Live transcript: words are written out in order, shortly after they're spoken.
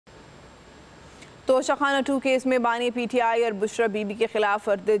तोशा खाना 2 केस में बानी PTI और बुशरा बीबी के खिलाफ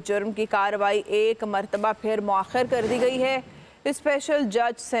फर्द जुर्म की कार्रवाई एक मरतबा फिर मौखर कर दी गई है। स्पेशल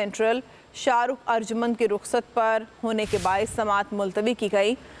जज सेंट्रल शाहरुख अर्जुमंद की रुख्सत पर होने के बायस समाअत मुलतवी की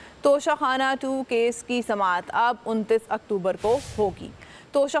गई। तोशा खाना 2 केस की समाअत अब 29 अक्टूबर को होगी।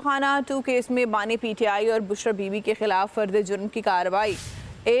 तोशा खाना 2 केस में बानी PTI और बुशरा बीबी के खिलाफ फर्द जुर्म की कार्रवाई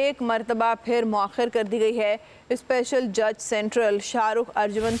एक मरतबा फिर मौखर कर दी गई है। स्पेशल जज सेंट्रल शाहरुख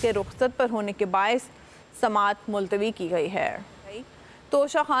अर्जुमंद के रुख्सत पर होने के बायस समाअत मुलतवी की गई है।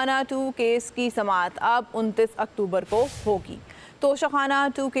 तोशा खाना 2 केस की समाअत अब 29 अक्टूबर को होगी। तोशा खाना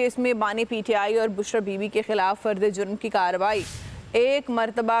 2 केस में बानी PTI और बुशरा बीबी के खिलाफ फर्द जुर्म की कार्रवाई एक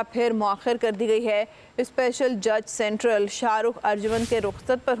मरतबा फिर मौखर कर दी गई है। स्पेशल जज सेंट्रल शाहरुख अर्जुमंद के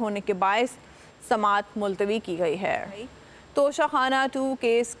रुख्सत पर होने के बायस समाअत मुलतवी की गई है। तोशा खाना 2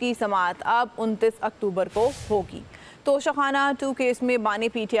 केस की समाअत अब 29 अक्टूबर को होगी। तोशा खाना 2 केस में बानी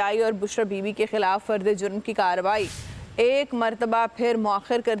PTI और बुशरा बीबी के खिलाफ फर्द जुर्म की कार्रवाई एक मरतबा फिर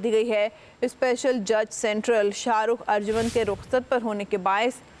मौखर कर दी गई है। स्पेशल जज सेंट्रल शाहरुख अर्जुमंद के रुख्सत पर होने के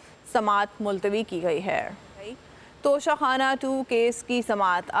बायस समाअत मुलतवी की गई है। तोशा खाना 2 केस की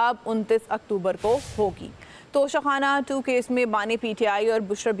समाअत अब 29 अक्टूबर को होगी। तोशा खाना 2 केस में बानी PTI और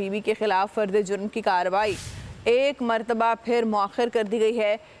बुशरा बीबी के खिलाफ फर्द जुर्म की कार्रवाई एक मरतबा फिर मौखर कर दी गई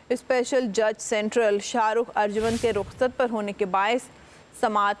है। स्पेशल जज सेंट्रल शाहरुख अर्जुमंद के रुख्सत पर होने के बायस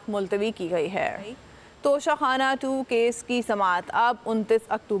समाअत मुलतवी की गई है। तोशा खाना 2 केस की समाअत अब 29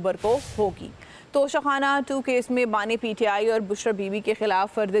 अक्टूबर को होगी। तोशा खाना 2 केस में बानी PTI और बुशरा बीबी के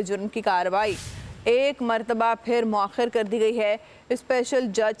खिलाफ फर्द जुर्म की कार्रवाई एक मरतबा फिर मौखर कर दी गई है। स्पेशल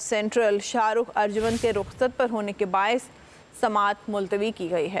जज सेंट्रल शाहरुख अर्जुमंद के रुख्सत पर होने के बायस समाअत मुलतवी की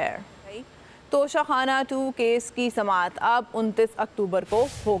गई है। तोशा खाना 2 केस की समाअत अब 29 अक्टूबर को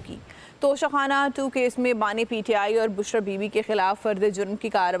होगी। तोशा खाना 2 केस में बानी PTI और बुशरा बीबी के खिलाफ फर्द जुर्म की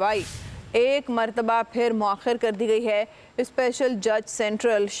कार्रवाई एक मरतबा फिर मौखर कर दी गई है। स्पेशल जज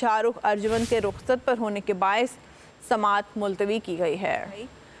सेंट्रल शाहरुख अर्जुमंद के रुख्सत पर होने के बायस समाअत मुलतवी की गई है।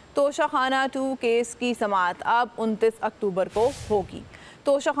 तोशा खाना 2 केस की समाअत अब 29 अक्टूबर को होगी।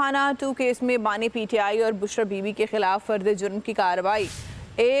 तोशा खाना 2 केस में बानी PTI और बुशरा बीबी के खिलाफ फर्द जुर्म की कार्रवाई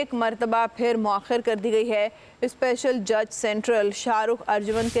एक मरतबा फिर मौखर कर दी गई है। स्पेशल जज सेंट्रल शाहरुख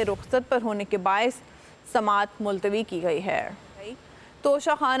अर्जुमंद के रुख्सत पर होने के बायस समाअत मुलतवी की गई है।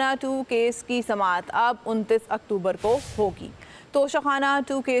 तोशा खाना 2 केस की समाअत अब 29 अक्टूबर को होगी। तोशा खाना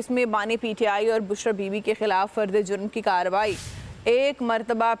 2 केस में बानी PTI और बुशरा बीबी के खिलाफ फर्द जुर्म की कार्रवाई एक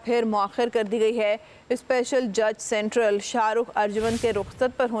मरतबा फिर मौखर कर दी गई है। स्पेशल जज सेंट्रल शाहरुख अर्जुमंद के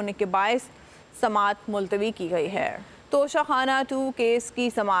रुख्सत पर होने के बायस समाअत मुलतवी की गई है। तोशा खाना 2 केस की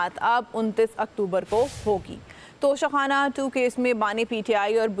समाअत अब 29 अक्टूबर को होगी। तोशा खाना 2 केस में बानी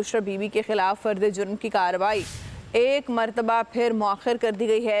PTI और बुशरा बीबी के खिलाफ फर्द जुर्म की कार्रवाई एक मरतबा फिर मौखर कर दी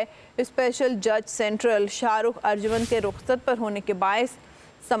गई है। स्पेशल जज सेंट्रल शाहरुख अर्जुमंद के रुख्सत पर होने के बायस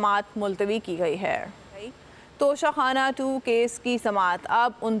समाअत मुलतवी की गई है। तोशा खाना 2 केस की समाअत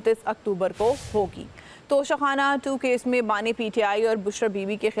अब 29 अक्टूबर को होगी। तोशा खाना 2 केस में बानी PTI और बुशरा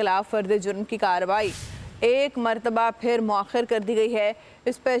बीबी के खिलाफ फर्द जुर्म की कार्रवाई एक मरतबा फिर मौखर कर दी गई है।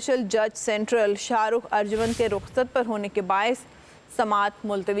 स्पेशल जज सेंट्रल शाहरुख अर्जुमंद के रुख्सत पर होने के बायस समाअत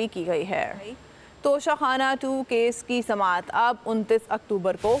मुलतवी की गई है। तोशा खाना 2 केस की समाअत अब 29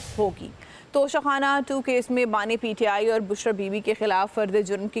 अक्टूबर को होगी। तोशा खाना 2 केस में बानी PTI और बुशरा बीबी के खिलाफ फर्द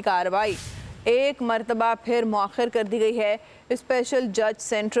जुर्म की कार्रवाई एक मरतबा फिर मौखर कर दी गई है। स्पेशल जज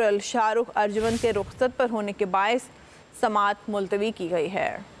सेंट्रल शाहरुख अर्जुमंद के रुख्सत पर होने के बायस समाअत मुलतवी की गई है।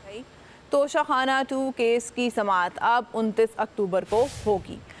 तोशा खाना 2 केस की समाअत अब 29 अक्टूबर को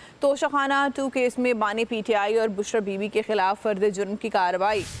होगी। तोशा खाना 2 केस में बानी PTI और बुशरा बीबी के खिलाफ फर्द जुर्म की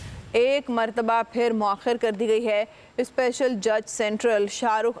कार्रवाई एक मरतबा फिर मौखर कर दी गई है। स्पेशल जज सेंट्रल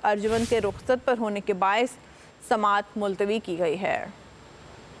शाहरुख अर्जुमंद के रुख्सत पर होने के बायस समाअत मुलतवी की गई है।